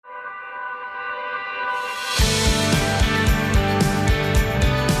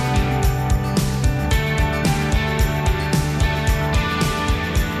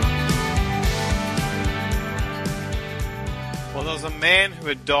man who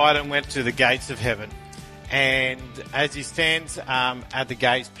had died and went to the gates of heaven. And as he stands at the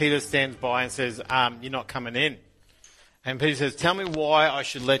gates, Peter stands by and says, you're not coming in. And Peter says, tell me why I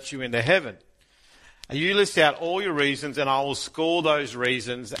should let you into heaven. And you list out all your reasons and I will score those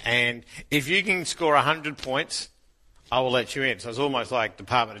reasons. And if you can score 100 points, I will let you in. So it's almost like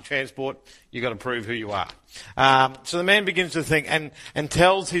Department of Transport. You've got to prove who you are. So the man begins to think and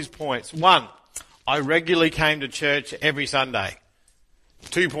tells his points. 1, I regularly came to church every Sunday.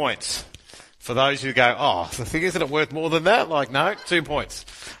 2 points. For those who go, the thing isn't it worth more than that? Like, no, 2 points.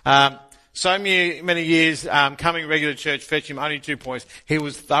 So many years coming regular to church fetched him only 2 points. He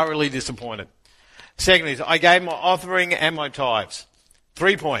was thoroughly disappointed. Secondly, I gave my offering and my tithes.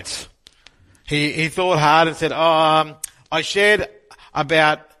 3 points. He thought hard and said, I shared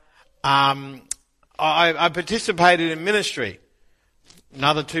about, I participated in ministry.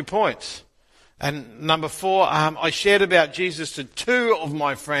 Another 2 points. And number 4, I shared about Jesus to 2 of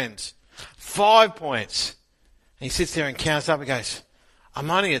my friends. 5 points. And he sits there and counts up and goes, I'm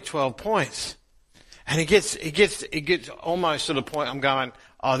only at 12 points. And it gets almost to the point I'm going,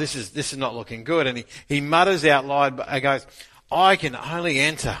 this is not looking good. And he mutters out loud, but he goes, I can only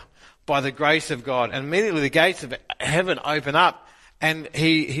enter by the grace of God. And immediately the gates of heaven open up and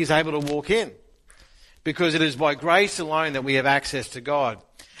he's able to walk in. Because it is by grace alone that we have access to God.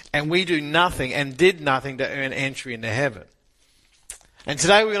 And we do nothing and did nothing to earn entry into heaven. And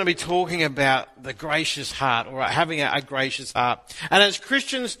today we're going to be talking about the gracious heart, or having a gracious heart. And as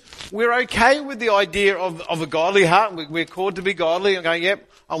Christians, we're okay with the idea of a godly heart. We're called to be godly and going, yep,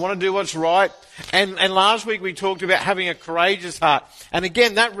 I want to do what's right. And last week we talked about having a courageous heart. And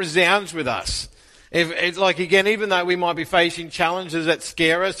again, that resounds with us. Even though we might be facing challenges that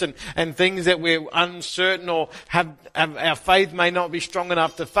scare us and things that we're uncertain or have our faith may not be strong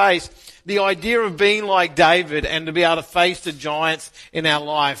enough to face, the idea of being like David and to be able to face the giants in our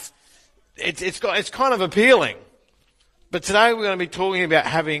life, it's kind of appealing. But today we're going to be talking about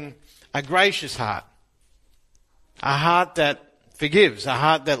having a gracious heart. A heart that forgives, a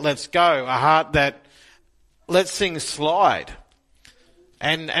heart that lets go, a heart that lets things slide.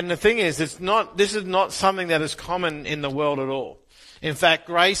 And the thing is, this is not something that is common in the world at all. In fact,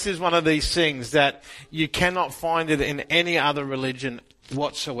 grace is one of these things that you cannot find it in any other religion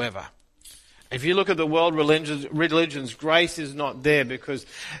whatsoever. If you look at the world religions, grace is not there because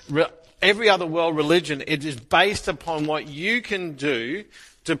every other world religion, it is based upon what you can do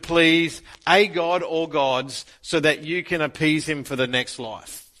to please a god or gods so that you can appease him for the next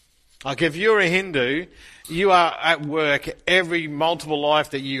life. Like if you're a Hindu, you are at work every multiple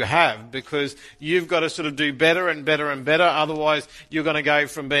life that you have because you've got to sort of do better and better and better. Otherwise, you're going to go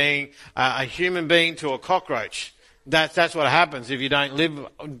from being a human being to a cockroach. That's what happens if you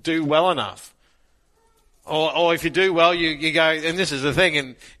don't do well enough. Or if you do well, you go, and this is the thing,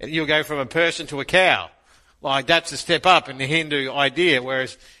 and you'll go from a person to a cow. Like that's a step up in the Hindu idea,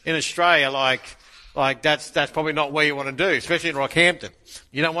 whereas in Australia, like that's probably not where you want to do, especially in Rockhampton.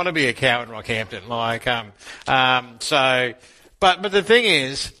 You don't want to be a cow in Rockhampton. But the thing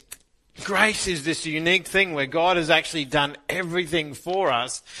is, grace is this unique thing where God has actually done everything for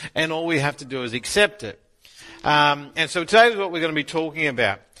us, and all we have to do is accept it. And so today is what we're going to be talking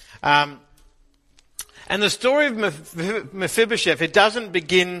about. And the story of Mephibosheth, it doesn't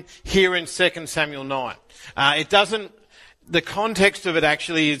begin here in 2 Samuel 9. The context of it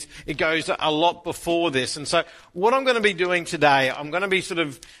actually is, it goes a lot before this. And so what I'm going to be doing today, I'm going to be sort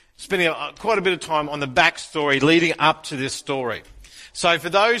of spending quite a bit of time on the backstory leading up to this story. So for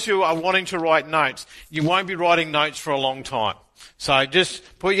those who are wanting to write notes, you won't be writing notes for a long time. So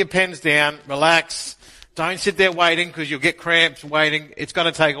just put your pens down, relax. Don't sit there waiting because you'll get cramps waiting. It's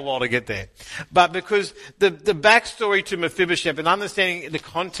going to take a while to get there. But because the backstory to Mephibosheth and understanding the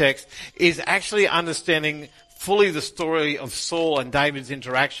context is actually understanding fully the story of Saul and David's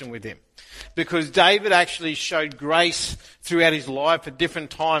interaction with him. Because David actually showed grace throughout his life at different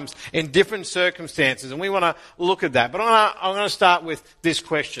times in different circumstances. And we want to look at that. But I'm going to start with this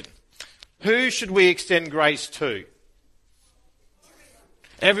question. Who should we extend grace to?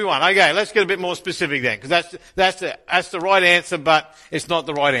 Everyone. Okay, let's get a bit more specific then. Because that's the right answer, but it's not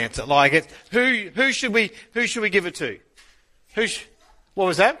the right answer. Who should we give it to? What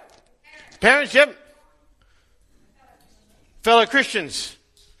was that? Parents, yep. Fellow Christians.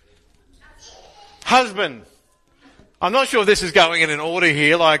 Husband. I'm not sure if this is going in an order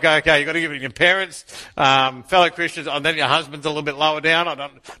here. Okay, you've got to give it to your parents, fellow Christians, and then your husband's a little bit lower down.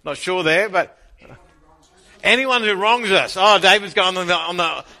 I'm not sure there, but anyone who wrongs us. Oh, David's going on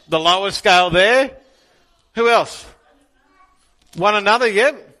the lower scale there. Who else? One another,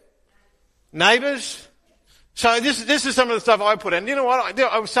 yep. Neighbours. So this is some of the stuff I put in. You know what?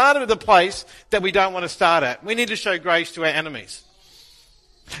 I started at the place that we don't want to start at. We need to show grace to our enemies.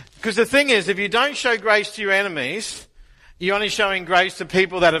 Because the thing is, if you don't show grace to your enemies, you're only showing grace to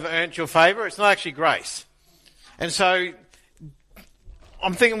people that have earned your favour. It's not actually grace. And so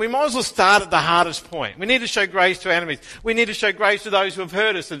I'm thinking we might as well start at the hardest point. We need to show grace to our enemies. We need to show grace to those who have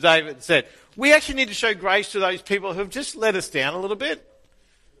hurt us, as David said. We actually need to show grace to those people who have just let us down a little bit.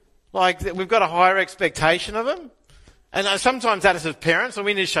 Like, we've got a higher expectation of them. And sometimes that is as parents, and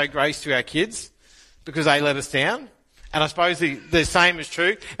we need to show grace to our kids because they let us down. And I suppose the same is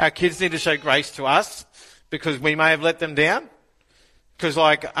true. Our kids need to show grace to us because we may have let them down. Because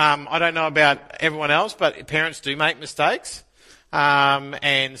I don't know about everyone else, but parents do make mistakes.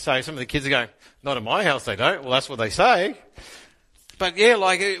 And so some of the kids are going, not in my house they don't. Well, that's what they say. But yeah,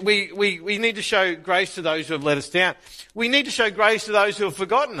 we need to show grace to those who have let us down. We need to show grace to those who have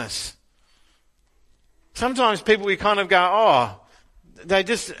forgotten us. Sometimes people, we kind of go,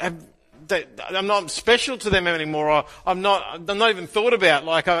 I'm not special to them anymore, or I'm not even thought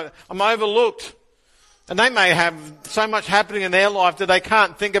about, I'm overlooked. And they may have so much happening in their life that they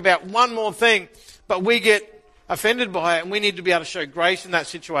can't think about one more thing, but we get offended by it, and we need to be able to show grace in that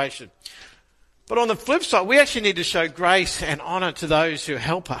situation. But on the flip side, we actually need to show grace and honour to those who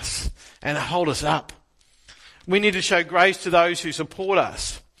help us and hold us up. We need to show grace to those who support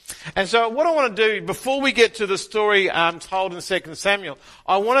us. And so what I want to do, before we get to the story told in 2 Samuel,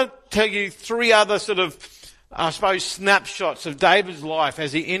 I want to tell you three other sort of, snapshots of David's life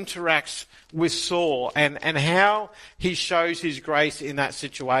as he interacts with Saul and how he shows his grace in that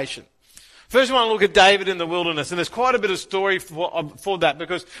situation. First, I want to look at David in the wilderness, and there's quite a bit of story for that,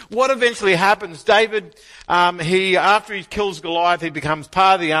 because what eventually happens, David, after he kills Goliath, he becomes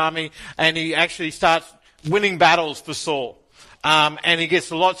part of the army, and he actually starts winning battles for Saul. And he gets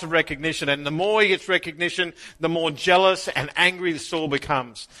lots of recognition, and the more he gets recognition, the more jealous and angry Saul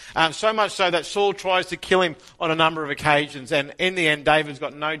becomes. So much so that Saul tries to kill him on a number of occasions, and in the end, David's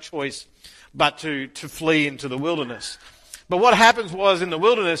got no choice but to flee into the wilderness. But what happens was, in the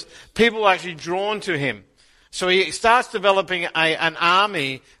wilderness, people are actually drawn to him. So he starts developing an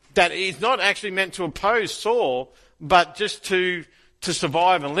army that is not actually meant to oppose Saul, but just to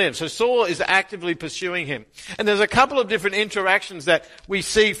survive and live. So Saul is actively pursuing him. And there's a couple of different interactions that we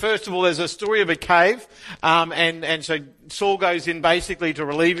see. First of all, there's a story of a cave, and so Saul goes in basically to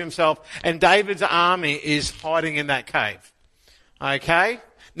relieve himself, and David's army is hiding in that cave. Okay?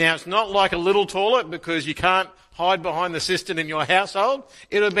 Now, it's not like a little toilet, because you can't hide behind the cistern in your household.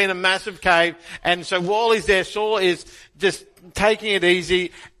 It would have been a massive cave. And so while he's there, Saul is just taking it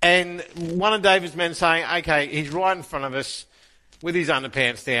easy. And one of David's men saying, okay, he's right in front of us with his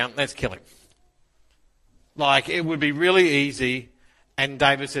underpants down. Let's kill him. It would be really easy. And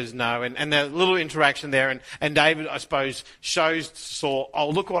David says no. And there's a little interaction there. And David, I suppose, shows Saul, oh,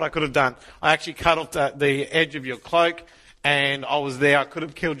 look what I could have done. I actually cut off the edge of your cloak. And I was there. I could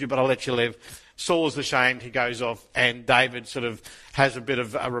have killed you, but I let you live. Saul is ashamed. He goes off, and David sort of has a bit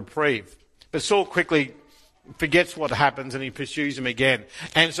of a reprieve. But Saul quickly forgets what happens, and he pursues him again.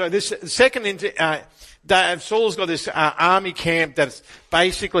 And so this second, Saul's got this army camp that's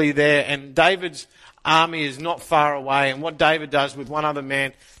basically there, and David's army is not far away. And what David does with one other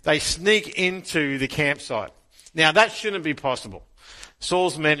man, they sneak into the campsite. Now, that shouldn't be possible.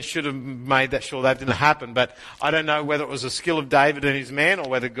 Saul's men should have made sure that didn't happen, but I don't know whether it was a skill of David and his men, or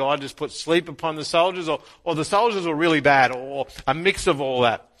whether God just put sleep upon the soldiers, or the soldiers were really bad, or a mix of all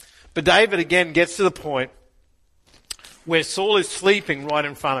that. But David again gets to the point where Saul is sleeping right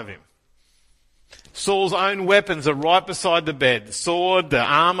in front of him. Saul's own weapons are right beside the bed. The sword, the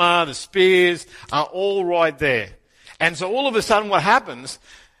armour, the spears are all right there. And so all of a sudden what happens,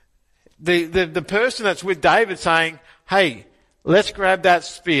 the person that's with David saying, hey, let's grab that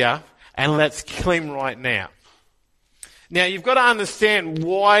spear and let's kill him right now. Now, you've got to understand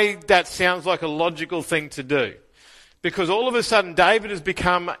why that sounds like a logical thing to do. Because all of a sudden, David has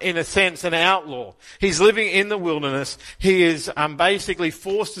become, in a sense, an outlaw. He's living in the wilderness. He is basically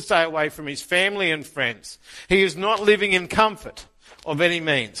forced to stay away from his family and friends. He is not living in comfort of any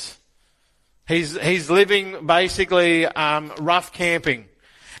means. He's living basically rough camping.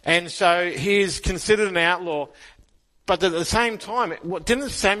 And so he is considered an outlaw. But at the same time, didn't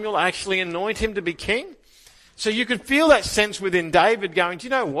Samuel actually anoint him to be king? So you could feel that sense within David going, do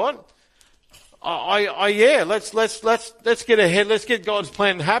you know what? Let's get ahead. Let's get God's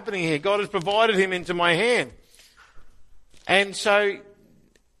plan happening here. God has provided him into my hand. And so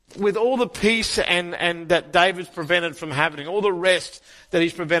with all the peace and that David's prevented from happening, all the rest that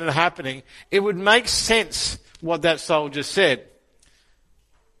he's prevented happening, it would make sense what that soldier said.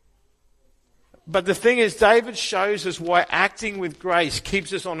 But the thing is, David shows us why acting with grace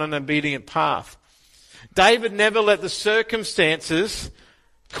keeps us on an obedient path. David never let the circumstances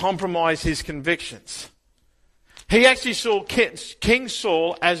compromise his convictions. He actually saw King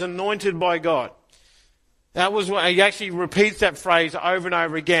Saul as anointed by God. That was what he actually repeats that phrase over and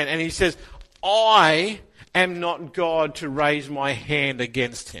over again. And he says, I am not God to raise my hand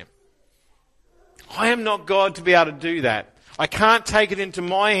against him. I am not God to be able to do that. I can't take it into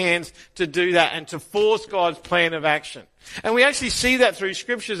my hands to do that and to force God's plan of action. And we actually see that through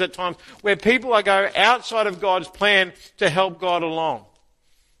scriptures at times where people go outside of God's plan to help God along.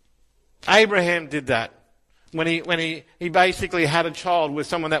 Abraham did that when he basically had a child with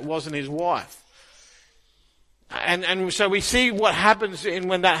someone that wasn't his wife. And so we see what happens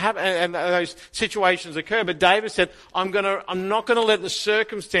when that happens and those situations occur. But David said, I'm not going to let the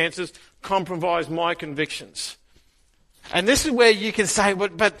circumstances compromise my convictions. And this is where you can say,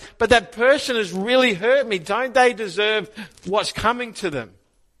 but that person has really hurt me. Don't they deserve what's coming to them?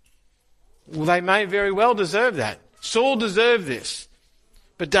 Well, they may very well deserve that. Saul deserved this.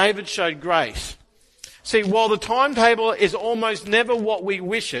 But David showed grace. See, while the timetable is almost never what we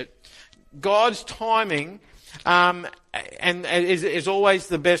wish it, God's timing is always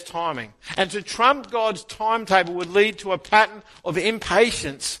the best timing. And to trump God's timetable would lead to a pattern of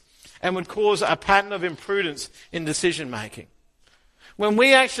impatience and would cause a pattern of imprudence in decision making. When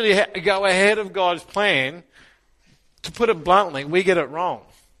we actually go ahead of God's plan, to put it bluntly, we get it wrong.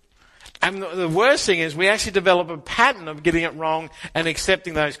 And the worst thing is we actually develop a pattern of getting it wrong and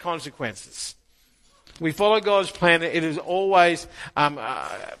accepting those consequences. We follow God's plan, it is always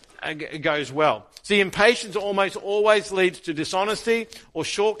it goes well. See, impatience almost always leads to dishonesty or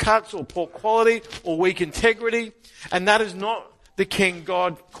shortcuts or poor quality or weak integrity. And that is not the king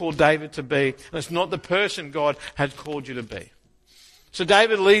God called David to be. And it's not the person God had called you to be. So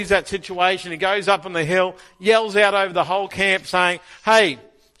David leaves that situation. He goes up on the hill, yells out over the whole camp saying, hey,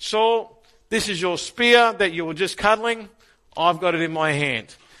 Saul, this is your spear that you were just cuddling. I've got it in my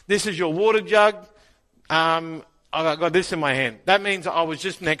hand. This is your water jug. I've got this in my hand. That means I was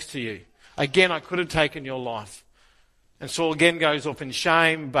just next to you. Again, I could have taken your life. And Saul again goes off in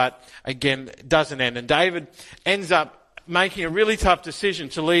shame, but again, it doesn't end. And David ends up making a really tough decision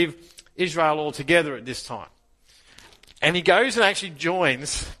to leave Israel altogether at this time. And he goes and actually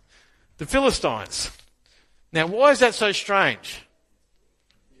joins the Philistines. Now, why is that so strange?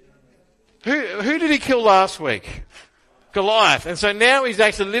 Who did he kill last week? Goliath. And so now he's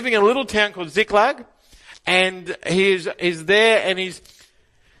actually living in a little town called Ziklag. And he is there and he's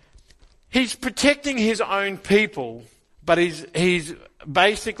protecting his own people, but he's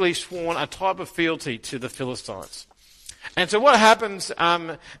basically sworn a type of fealty to the Philistines. And so what happens,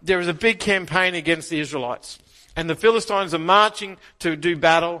 there is a big campaign against the Israelites. And the Philistines are marching to do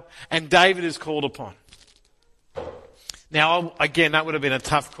battle, and David is called upon. Now, again, that would have been a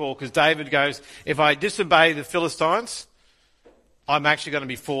tough call, because David goes, if I disobey the Philistines, I'm actually going to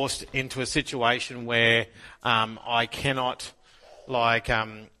be forced into a situation where I cannot, I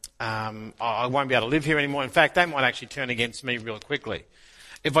won't be able to live here anymore. In fact, they might actually turn against me real quickly.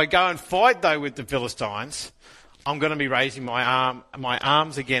 If I go and fight, though, with the Philistines, I'm going to be raising my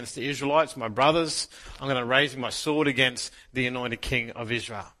arms against the Israelites, my brothers. I'm going to raise my sword against the anointed king of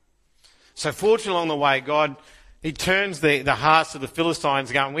Israel. So fortunately along the way, God, he turns the hearts of the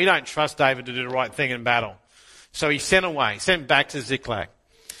Philistines going, we don't trust David to do the right thing in battle. So he sent back to Ziklag.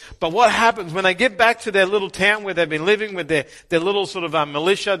 But what happens when they get back to their little town where they've been living with their little sort of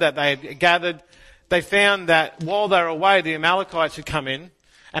militia that they had gathered, they found that while they were away, the Amalekites had come in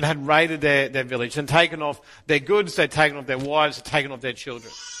and had raided their village and taken off their goods, they'd taken off their wives, they'd taken off their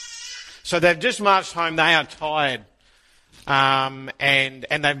children. So they've just marched home, they are tired. And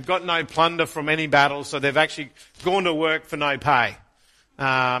they've got no plunder from any battle, so they've actually gone to work for no pay.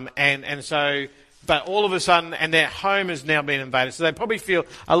 But all of a sudden, and their home has now been invaded, so they probably feel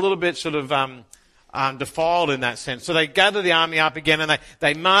a little bit sort of defiled in that sense. So they gather the army up again and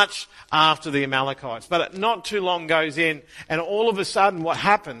they march after the Amalekites. But not too long goes in, and all of a sudden what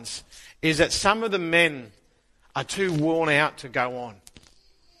happens is that some of the men are too worn out to go on.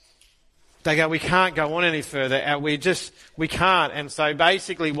 They go, we can't go on any further. We can't. And so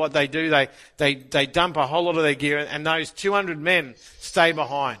basically what they do, they dump a whole lot of their gear, and those 200 men stay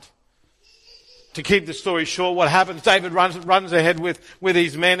behind. To keep the story short, what happens, David runs ahead with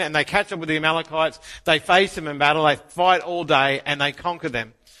his men, and they catch up with the Amalekites. They face them in battle. They fight all day, and they conquer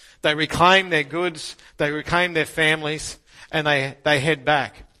them. They reclaim their goods. They reclaim their families, and they head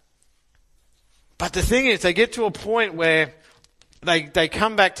back. But the thing is, they get to a point where they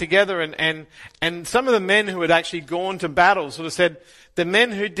come back together and some of the men who had actually gone to battle sort of said, the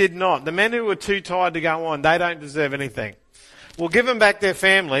men who did not, the men who were too tired to go on, they don't deserve anything. We'll give them back their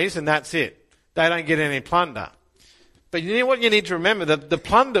families and that's it. They don't get any plunder. But you know what you need to remember? The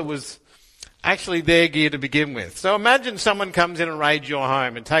plunder was actually their gear to begin with. So imagine someone comes in and raids your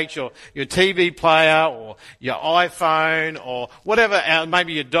home and takes your TV player or your iPhone or whatever,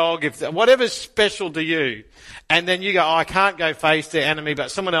 maybe your dog, whatever's special to you. And then you go, I can't go face the enemy, but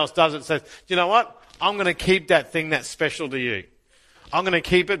someone else does it, says, you know what? I'm going to keep that thing that's special to you. I'm going to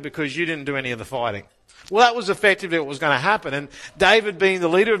keep it because you didn't do any of the fighting. Well, that was effectively what was going to happen. And David, being the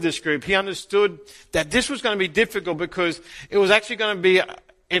leader of this group, he understood that this was going to be difficult because it was actually going to be,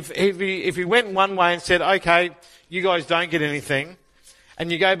 if he went one way and said, okay, you guys don't get anything,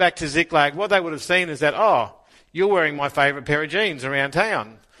 and you go back to Ziklag, what they would have seen is that, oh, you're wearing my favourite pair of jeans around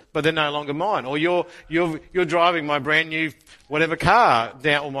town, but they're no longer mine. Or you're driving my brand new whatever car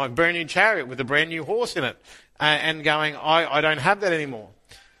down, or my brand new chariot with a brand new horse in it, and going, I don't have that anymore.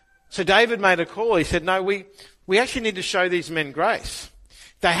 So David made a call. He said, no, we actually need to show these men grace.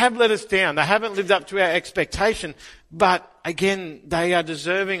 They have let us down. They haven't lived up to our expectation. But again, they are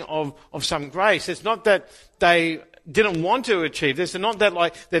deserving of some grace. It's not that they didn't want to achieve this. It's not that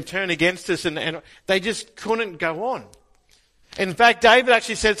like they've turned against us and they just couldn't go on. In fact, David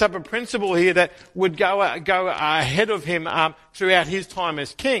actually sets up a principle here that would go ahead of him throughout his time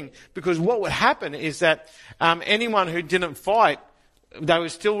as king. Because what would happen is that anyone who didn't fight, they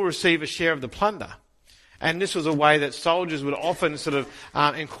would still receive a share of the plunder. And this was a way that soldiers would often sort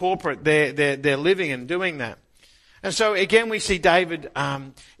of incorporate their living in doing that. And so again, we see David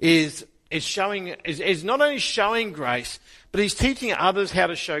is not only showing grace, but he's teaching others how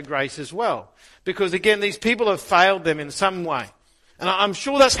to show grace as well. Because again, these people have failed them in some way. And I'm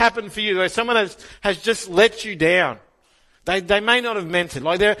sure that's happened for you, where someone has just let you down. They may not have meant it.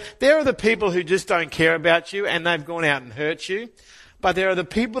 Like there are the people who just don't care about you and they've gone out and hurt you. But there are the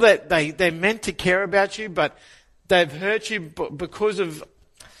people that they're meant to care about you, but they've hurt you because of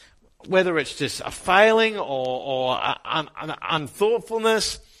whether it's just a failing or an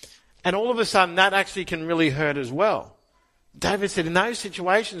unthoughtfulness. And all of a sudden that actually can really hurt as well. David said in those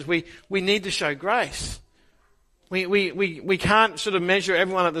situations we need to show grace. We can't sort of measure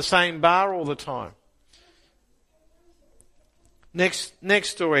everyone at the same bar all the time. Next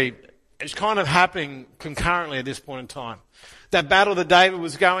story is kind of happening concurrently at this point in time. That battle that David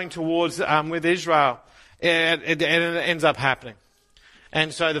was going towards with Israel, it ends up happening.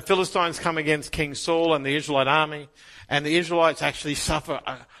 And so the Philistines come against King Saul and the Israelite army, and the Israelites actually suffer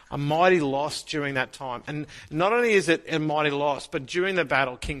a mighty loss during that time. And not only is it a mighty loss, but during the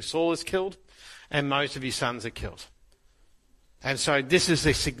battle, King Saul is killed and most of his sons are killed. And so this is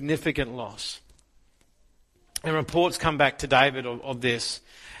a significant loss. And reports come back to David of this.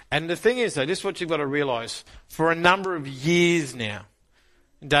 And the thing is, though, this is what you've got to realise. For a number of years now,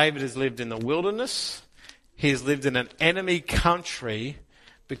 David has lived in the wilderness. He has lived in an enemy country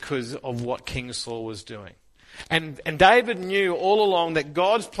because of what King Saul was doing. And David knew all along that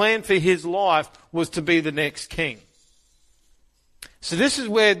God's plan for his life was to be the next king. So this is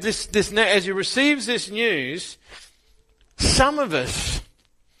where this as he receives this news, some of us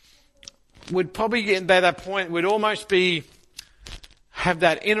would probably get by that point, would almost have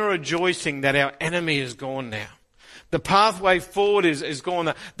that inner rejoicing that our enemy is gone now. The pathway forward is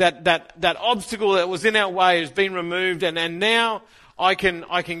gone. That obstacle that was in our way has been removed, and now I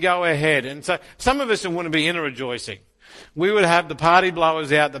can go ahead. And so some of us would want to be inner rejoicing. We would have the party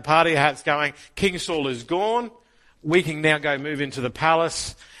blowers out, the party hats going. King Saul is gone. We can now go move into the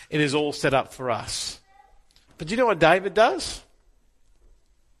palace. It is all set up for us. But do you know what David does?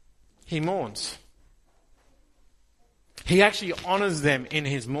 He mourns. He actually honours them in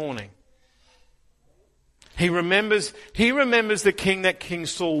his mourning. He remembers the king that King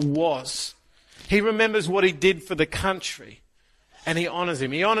Saul was. He remembers what he did for the country. And he honours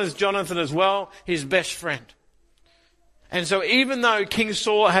him. He honours Jonathan as well, his best friend. And so even though King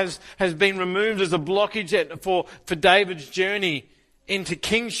Saul has been removed as a blockage for David's journey into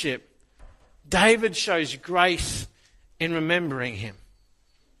kingship, David shows grace in remembering him.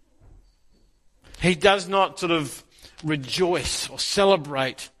 He does not sort of rejoice or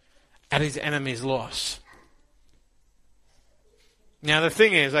celebrate at his enemy's loss. Now the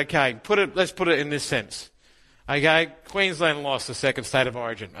thing is, okay, let's put it in this sense. Okay, Queensland lost the second state of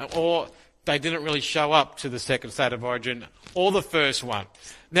origin, or they didn't really show up to the second state of origin, or the first one.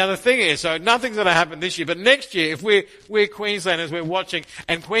 Now the thing is, so nothing's going to happen this year, but next year, if we're Queenslanders, we're watching,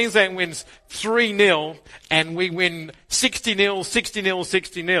 and Queensland wins 3-0, and we win 60-0, 60-0,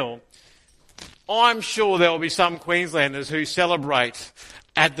 60-0, I'm sure there will be some Queenslanders who celebrate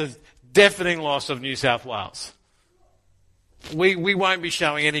at the deafening loss of New South Wales. We won't be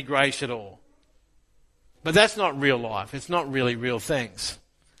showing any grace at all. But that's not real life. It's not really real things.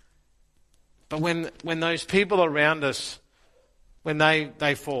 But when those people around us, when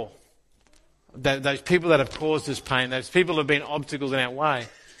they fall, those people that have caused us pain, those people that have been obstacles in our way,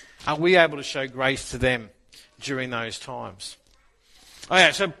 are we able to show grace to them during those times?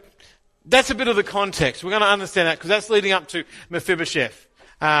 Okay, so that's a bit of the context. We're going to understand that because that's leading up to Mephibosheth.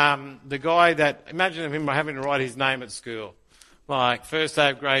 The guy that, imagine him having to write his name at school. Like, first day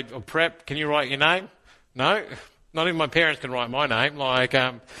of grade or prep, can you write your name? No, not even my parents can write my name.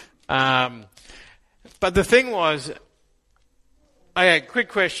 But the thing was, okay, quick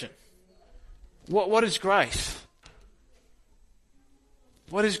question. What is grace?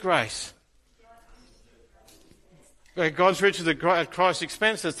 What is grace? God's riches at Christ's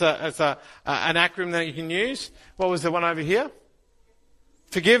expense. It's an acronym that you can use. What was the one over here?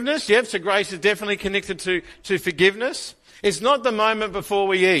 Forgiveness. Yep. So grace is definitely connected to forgiveness. It's not the moment before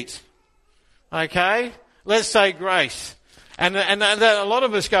we eat. Okay. Let's say grace. And a lot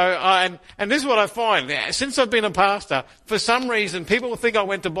of us go, and this is what I find. Since I've been a pastor, for some reason, people think I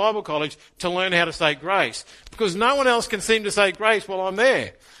went to Bible college to learn how to say grace. Because no one else can seem to say grace while I'm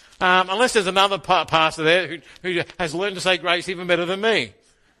there. Unless there's another pastor there who has learned to say grace even better than me.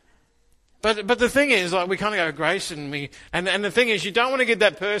 But the thing is, like, we kind of go grace and the thing is, you don't want to get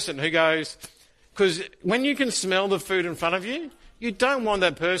that person who goes, because when you can smell the food in front of you, you don't want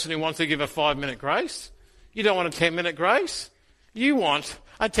that person who wants to give a 5-minute grace. You don't want a 10-minute grace. You want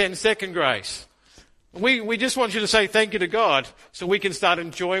a 10-second grace. We just want you to say thank you to God so we can start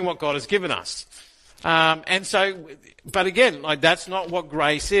enjoying what God has given us. But again, like, that's not what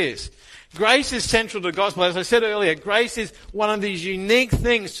grace is. Grace is central to the gospel. As I said earlier, grace is one of these unique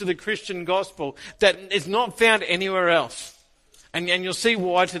things to the Christian gospel that is not found anywhere else. And you'll see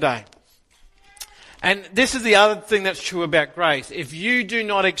why today. And this is the other thing that's true about grace. If you do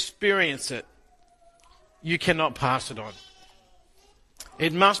not experience it, you cannot pass it on.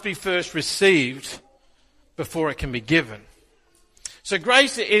 It must be first received before it can be given. So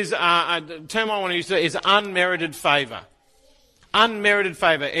grace is, a term I want to use is unmerited favour. Unmerited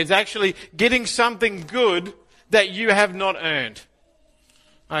favour. It's actually getting something good that you have not earned.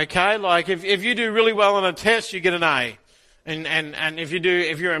 Okay? Like if you do really well on a test, you get an A. And if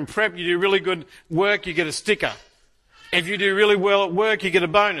you're in prep, you do really good work, you get a sticker. If you do really well at work, you get a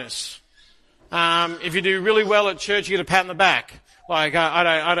bonus. If you do really well at church, you get a pat on the back. Like,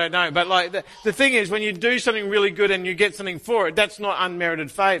 I don't know. But like, the thing is, when you do something really good and you get something for it, that's not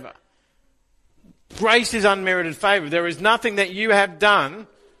unmerited favour. Grace is unmerited favour. There is nothing that you have done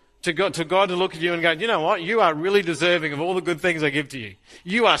to God to look at you and go, you know what? You are really deserving of all the good things I give to you.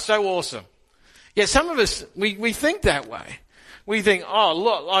 You are so awesome. Yet some of us, we think that way. We think, oh,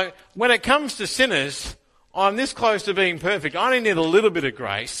 look, like, when it comes to sinners, I'm this close to being perfect. I only need a little bit of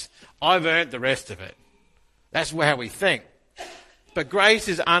grace. I've earned the rest of it. That's how we think. But grace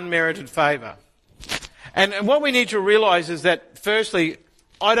is unmerited favour. And what we need to realise is that, firstly,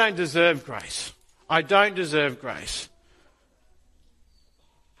 I don't deserve grace. I don't deserve grace.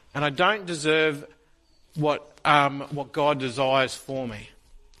 And I don't deserve what God desires for me.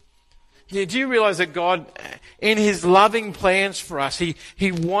 Do you realise that God, in His loving plans for us, He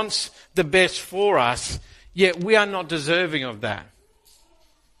wants the best for us, yet we are not deserving of that.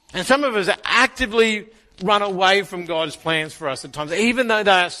 And some of us actively run away from God's plans for us at times, even though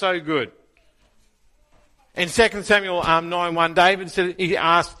they are so good. In 2 Samuel 9:1, David said, he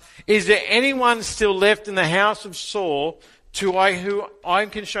asked, is there anyone still left in the house of Saul who I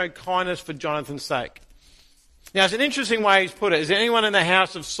can show kindness for Jonathan's sake? Now, it's an interesting way he's put it. Is there anyone in the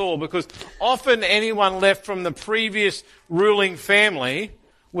house of Saul? Because often anyone left from the previous ruling family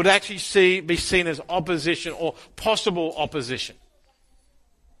would actually be seen as opposition or possible opposition.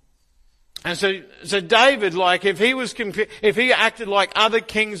 And so David, like, if he acted like other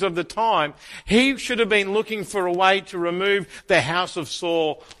kings of the time, he should have been looking for a way to remove the house of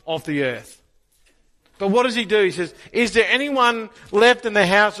Saul off the earth. But what does he do? He says, is there anyone left in the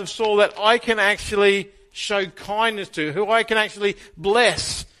house of Saul that I can actually show kindness to, who I can actually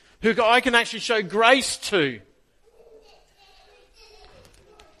bless, who I can actually show grace to?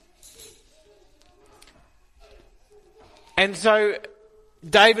 And so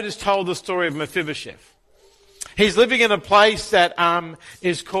David has told the story of Mephibosheth. He's living in a place that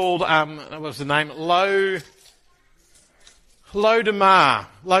is called, what's the name?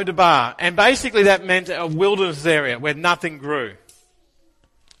 Lodabar. And basically that meant a wilderness area where nothing grew.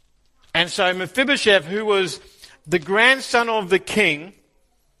 And so Mephibosheth, who was the grandson of the king,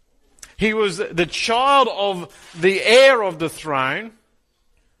 He was the child of the heir of the throne.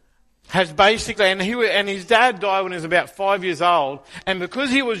 Has basically, and his dad died when he was about 5 years old. And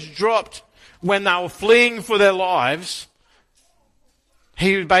because he was dropped when they were fleeing for their lives,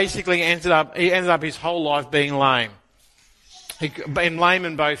 he basically ended up his whole life being lame. Being lame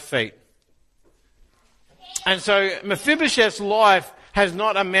in both feet. And so Mephibosheth's life has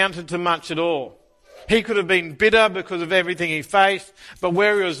not amounted to much at all. He could have been bitter because of everything he faced, but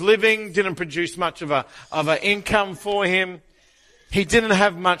where he was living didn't produce much of an income for him. He didn't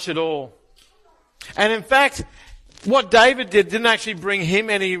have much at all. And in fact, what David did didn't actually bring him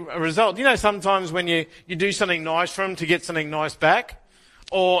any result. You know, sometimes when you do something nice for him to get something nice back,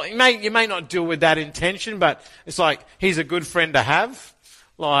 or you may not do it with that intention, but it's like, he's a good friend to have,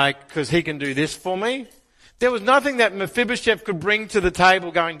 like, because he can do this for me. There was nothing that Mephibosheth could bring to the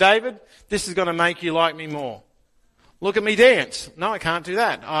table going, David, this is going to make you like me more. Look at me dance. No, I can't do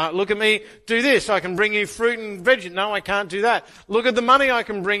that. Look at me do this. I can bring you fruit and veg. No, I can't do that. Look at the money I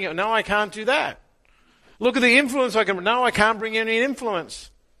can bring you. No, I can't do that. Look at the influence I can. No, I can't bring any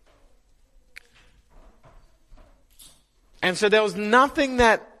influence. And so there was nothing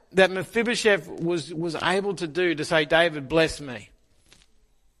that Mephibosheth was able to do to say, David, bless me.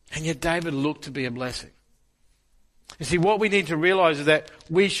 And yet David looked to be a blessing. You see, what we need to realize is that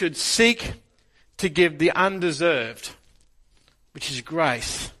we should seek to give the undeserved, which is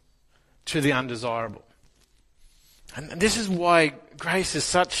grace, to the undesirable. And this is why grace is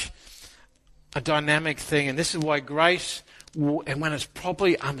such a dynamic thing, and this is why grace, and when it's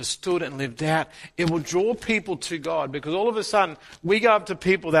properly understood and lived out, it will draw people to God, because all of a sudden we go up to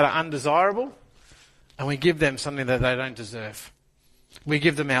people that are undesirable and we give them something that they don't deserve. We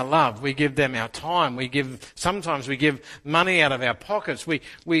give them our love. We give them our time. Sometimes we give money out of our pockets.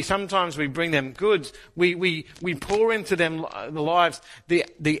 Sometimes we bring them goods. We pour into them the lives,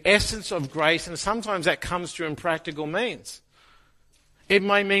 the essence of grace, and sometimes that comes through in practical means. It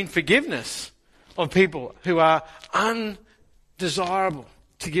may mean forgiveness of people who are undesirable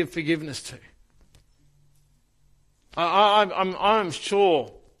to give forgiveness to. I'm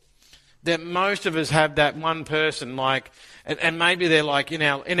sure that most of us have that one person, like, and maybe they're like in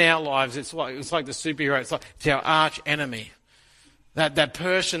our lives, it's like the superhero, it's our arch enemy. That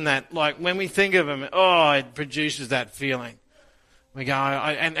person that, like, when we think of them, it produces that feeling. We go,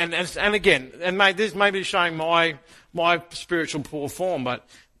 and again, and this may be showing my spiritual poor form, but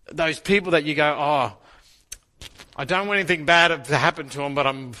those people that you go, I don't want anything bad to happen to them, but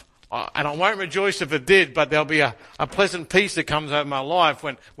and I won't rejoice if it did, but there'll be a pleasant peace that comes over my life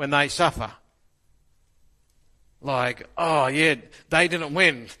when they suffer. Like, they didn't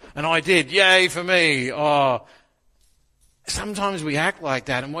win, and I did. Yay for me. Sometimes we act like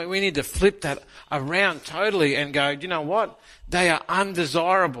that, and we need to flip that around totally and go, you know what? They are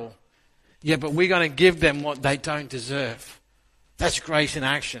undesirable. Yeah, but we're going to give them what they don't deserve. That's grace in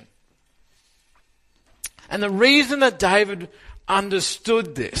action. And the reason that David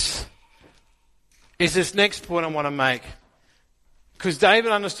understood this is this next point I want to make. Because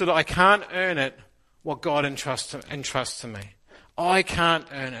David understood, I can't earn it, what God entrusts to me. I can't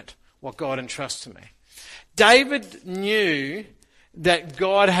earn it, what God entrusts to me. David knew that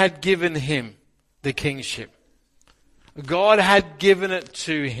God had given him the kingship. God had given it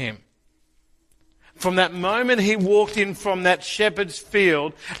to him. From that moment he walked in from that shepherd's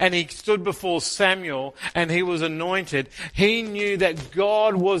field and he stood before Samuel and he was anointed, he knew that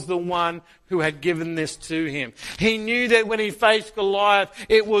God was the one who had given this to him. He knew that when he faced Goliath,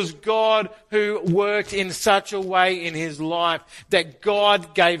 it was God who worked in such a way in his life that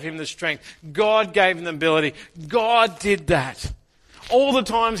God gave him the strength. God gave him the ability. God did that. All the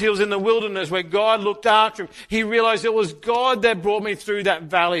times he was in the wilderness where God looked after him, he realized it was God that brought me through that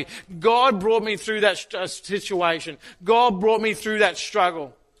valley. God brought me through that situation. God brought me through that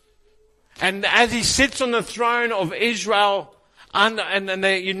struggle. And as he sits on the throne of Israel and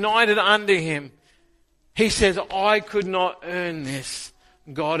they're united under him, he says, I could not earn this.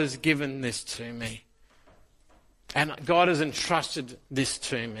 God has given this to me. And God has entrusted this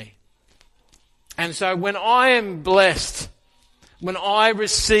to me. And so when I am blessed, when I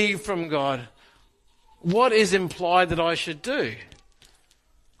receive from God, what is implied that I should do?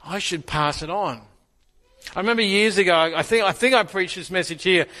 I should pass it on. I remember years ago, I think I preached this message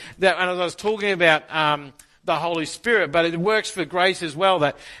here, that when I was talking about the Holy Spirit, but it works for grace as well,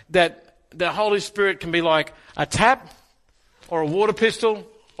 that the Holy Spirit can be like a tap or a water pistol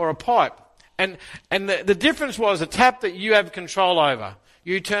or a pipe. And the difference was a tap that you have control over.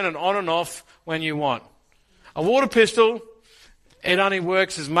 You turn it on and off when you want. A water pistol, it only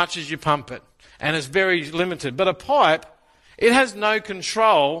works as much as you pump it, and it's very limited. But a pipe, it has no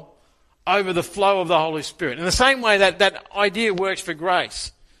control over the flow of the Holy Spirit. In the same way that idea works for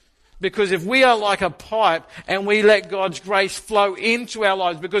grace. Because if we are like a pipe and we let God's grace flow into our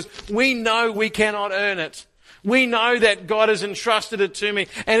lives, because we know we cannot earn it. We know that God has entrusted it to me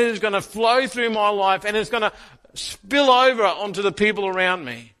and it is going to flow through my life and it's going to spill over onto the people around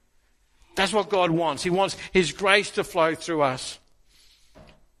me. That's what God wants. He wants His grace to flow through us.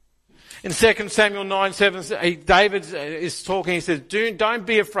 In 2 Samuel 9:7, David is talking. He says, Don't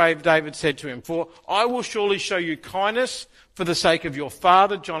be afraid, David said to him, for I will surely show you kindness for the sake of your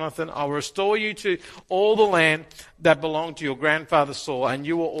father Jonathan. I will restore you to all the land that belonged to your grandfather Saul, and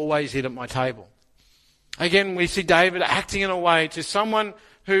you will always eat at my table. Again, we see David acting in a way to someone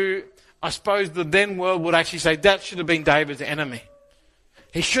who I suppose the then world would actually say that should have been David's enemy.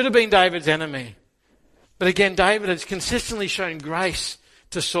 He should have been David's enemy. But again, David has consistently shown grace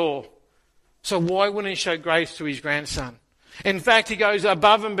to Saul. So why wouldn't he show grace to his grandson? In fact, he goes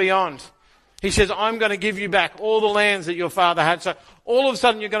above and beyond. He says, I'm going to give you back all the lands that your father had. So all of a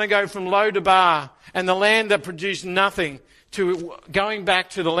sudden you're going to go from Lo-debar and the land that produced nothing to going back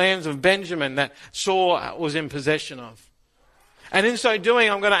to the lands of Benjamin that Saul was in possession of. And in so doing,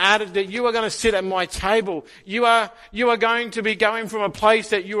 I'm going to add it that you are going to sit at my table. You are going to be going from a place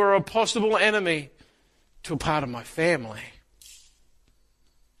that you are a possible enemy to a part of my family.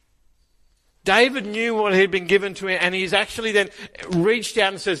 David knew what had been given to him, and he's actually then reached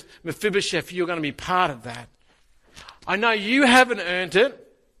out and says, Mephibosheth, you're going to be part of that. I know you haven't earned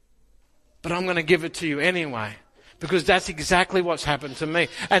it, but I'm going to give it to you anyway, because that's exactly what's happened to me.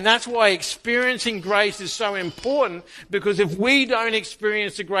 And that's why experiencing grace is so important, because if we don't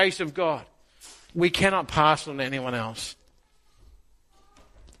experience the grace of God, we cannot pass it on to anyone else.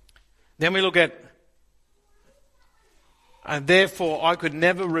 Then we look at, and therefore I could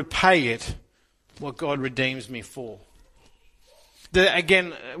never repay it what God redeems me for.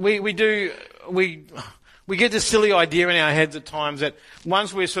 Again, we get this silly idea in our heads at times that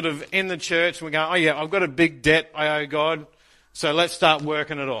once we're sort of in the church and we go, oh yeah, I've got a big debt I owe God, so let's start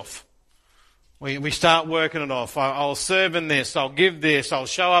working it off. We start working it off. I'll serve in this, I'll give this, I'll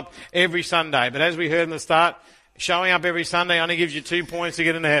show up every Sunday. But as we heard in the start, showing up every Sunday only gives you 2 points to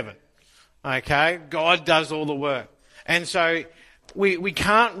get into heaven. Okay? God does all the work. And so we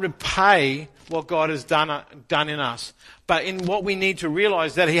can't repay what God has done in us. But in what we need to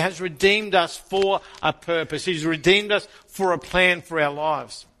realize that He has redeemed us for a purpose. He's redeemed us for a plan for our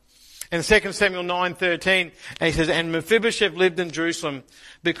lives. In 2 Samuel 9:13, he says, and Mephibosheth lived in Jerusalem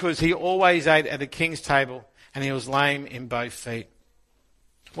because he always ate at the king's table and he was lame in both feet.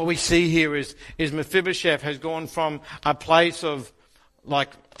 What we see here is Mephibosheth has gone from a place of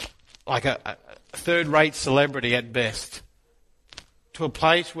like a third-rate celebrity at best to a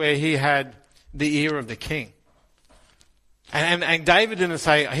place where he had the ear of the king. And David didn't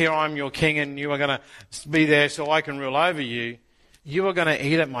say, here I'm your king and you are going to be there so I can rule over you. You are going to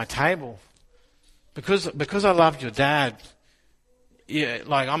eat at my table. Because I loved your dad,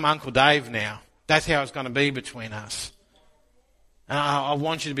 like I'm Uncle Dave now. That's how it's going to be between us. And I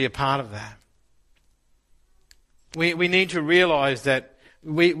want you to be a part of that. We need to realize that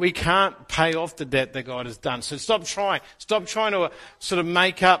we can't pay off the debt that God has done. So stop trying. Stop trying to sort of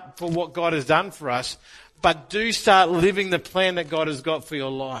make up for what God has done for us. But do start living the plan that God has got for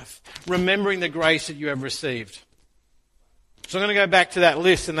your life. Remembering the grace that you have received. So I'm going to go back to that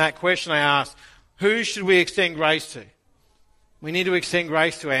list and that question I asked. Who should we extend grace to? We need to extend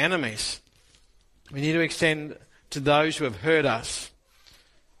grace to our enemies. We need to extend to those who have hurt us.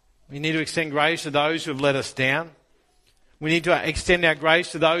 We need to extend grace to those who have let us down. We need to extend our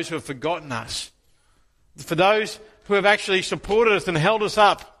grace to those who have forgotten us. For those who have actually supported us and held us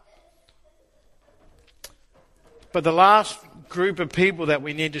up. But the last group of people that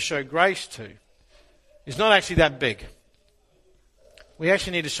we need to show grace to is not actually that big. We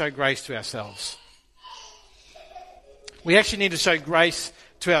actually need to show grace to ourselves. We actually need to show grace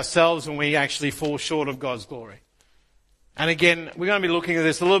to ourselves when we actually fall short of God's glory. And again, we're going to be looking at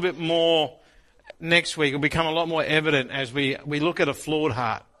this a little bit more next week. It'll become a lot more evident as we look at a flawed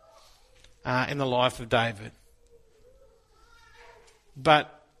heart in the life of David.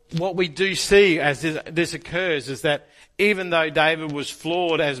 But what we do see as this occurs is that even though David was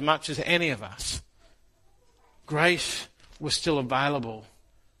flawed as much as any of us, grace was still available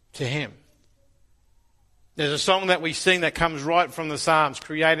to him. There's a song that we sing that comes right from the Psalms,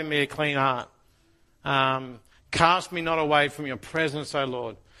 create in me a clean heart. Cast me not away from your presence, O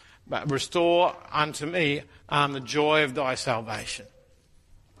Lord, but restore unto me the joy of thy salvation.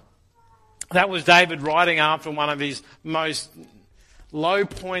 That was David writing after one of his most low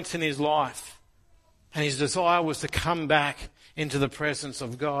points in his life. And his desire was to come back into the presence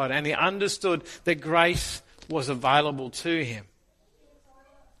of God. And he understood that grace was available to him.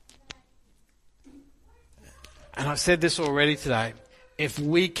 And I've said this already today. If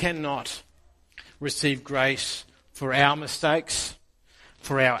we cannot receive grace for our mistakes,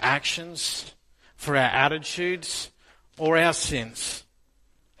 for our actions, for our attitudes, or our sins,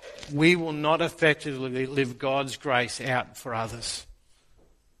 we will not effectively live God's grace out for others.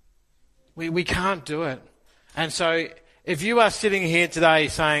 We can't do it. And so if you are sitting here today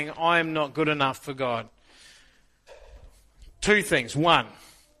saying, I am not good enough for God, two things. One,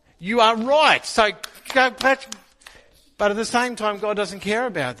 you are right. So go back. But at the same time, God doesn't care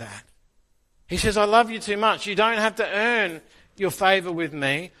about that. He says, I love you too much. You don't have to earn your favour with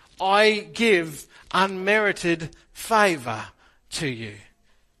me. I give unmerited favour to you.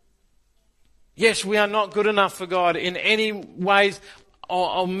 Yes, we are not good enough for God in any ways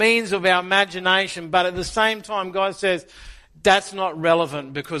or means of our imagination, but at the same time, God says, that's not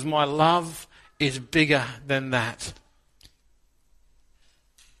relevant because my love is bigger than that.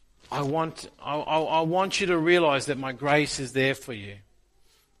 I want you to realise that my grace is there for you.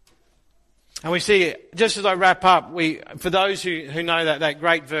 And we see, just as I wrap up, for those who know that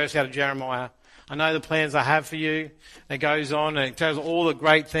great verse out of Jeremiah, I know the plans I have for you. It goes on and it tells all the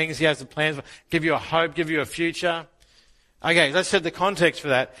great things. He has the plans, give you a hope, give you a future. Okay, let's set the context for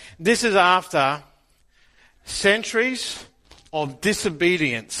that. This is after centuries of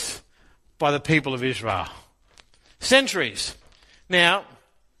disobedience by the people of Israel. Centuries. Now,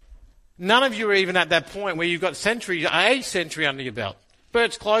 none of you are even at that point where you've got a century under your belt.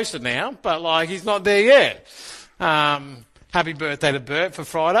 Bert's closer now, but he's not there yet. Happy birthday to Bert for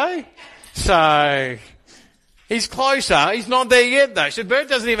Friday. So, he's closer. He's not there yet though. So Bert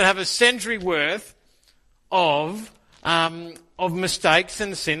doesn't even have a century worth of mistakes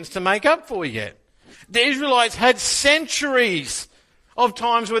and sins to make up for yet. The Israelites had centuries of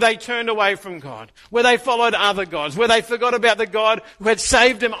times where they turned away from God, where they followed other gods, where they forgot about the God who had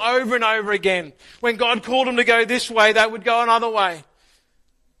saved them over and over again. When God called them to go this way, they would go another way.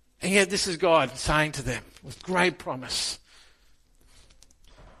 And yet this is God saying to them with great promise,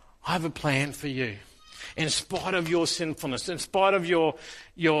 I have a plan for you. In spite of your sinfulness, in spite of your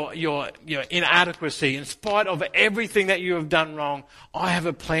inadequacy, in spite of everything that you have done wrong, I have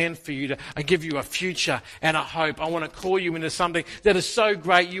a plan for you I give you a future and a hope. I want to call you into something that is so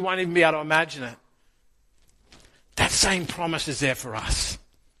great you won't even be able to imagine it. That same promise is there for us.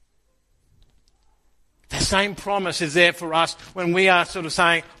 The same promise is there for us when we are sort of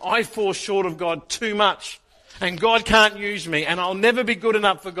saying, I fall short of God too much. And God can't use me, and I'll never be good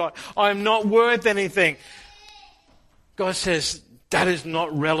enough for God. I am not worth anything. God says, that is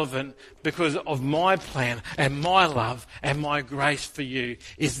not relevant because of my plan and my love and my grace for you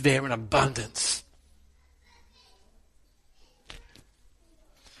is there in abundance.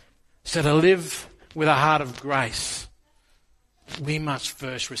 So to live with a heart of grace, we must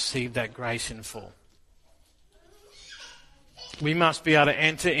first receive that grace in full. We must be able to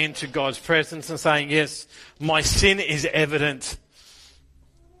enter into God's presence and saying, yes, my sin is evident.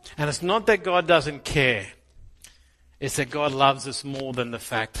 And it's not that God doesn't care. It's that God loves us more than the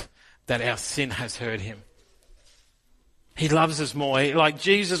fact that our sin has hurt him. He loves us more. Like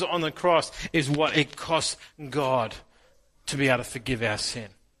Jesus on the cross is what it cost God to be able to forgive our sin.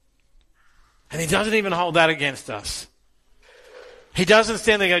 And he doesn't even hold that against us. He doesn't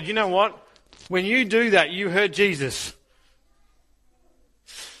stand there and go, you know what? When you do that, you hurt Jesus.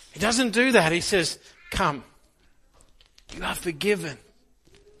 He doesn't do that. He says, come, you are forgiven.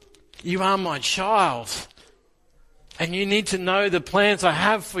 You are my child. And you need to know the plans I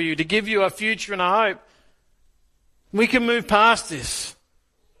have for you to give you a future and a hope. We can move past this.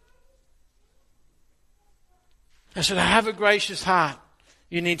 And so to have a gracious heart,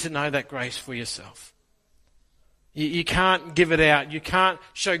 you need to know that grace for yourself. You can't give it out. You can't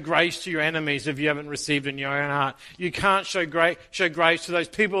show grace to your enemies if you haven't received in your own heart. You can't show grace to those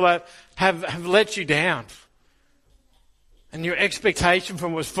people that have let you down. And your expectation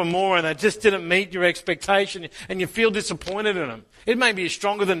from was for more and they just didn't meet your expectation and you feel disappointed in them. It may be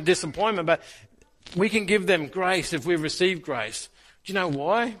stronger than disappointment, but we can give them grace if we've received grace. Do you know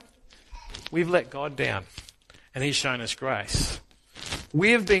why? We've let God down and he's shown us grace.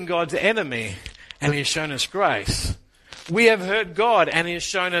 We have been God's enemy and he has shown us grace. We have hurt God and he has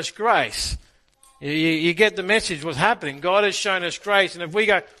shown us grace. You get the message, what's happening. God has shown us grace. And if we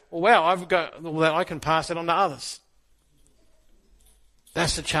go, well, I can pass it on to others.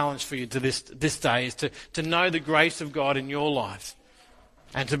 That's the challenge for you to this day, is to know the grace of God in your life.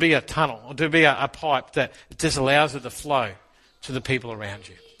 And to be a tunnel, or to be a pipe that just allows it to flow to the people around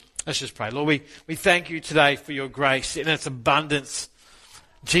you. Let's just pray. Lord, we thank you today for your grace in its abundance.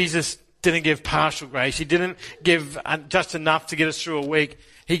 Jesus didn't give partial grace. He didn't give just enough to get us through a week.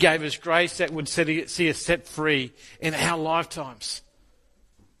 He gave us grace that would see us set free in our lifetimes.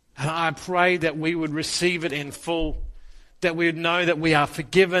 And I pray that we would receive it in full, that we would know that we are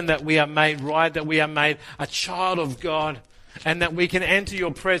forgiven, that we are made right, that we are made a child of God, and that we can enter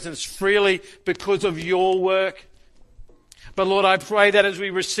your presence freely because of your work. But Lord, I pray that as we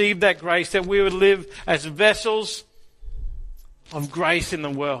receive that grace, that we would live as vessels of grace in the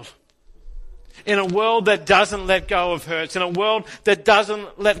world. In a world that doesn't let go of hurts, in a world that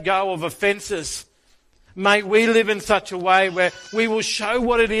doesn't let go of offenses. May we live in such a way where we will show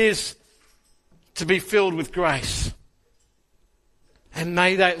what it is to be filled with grace. And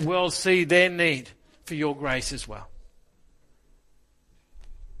may that world see their need for your grace as well.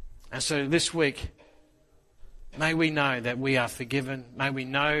 And so this week, may we know that we are forgiven. May we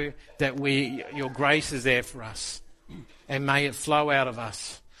know that your grace is there for us. And may it flow out of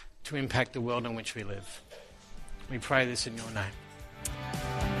us to impact the world in which we live. We pray this in your name.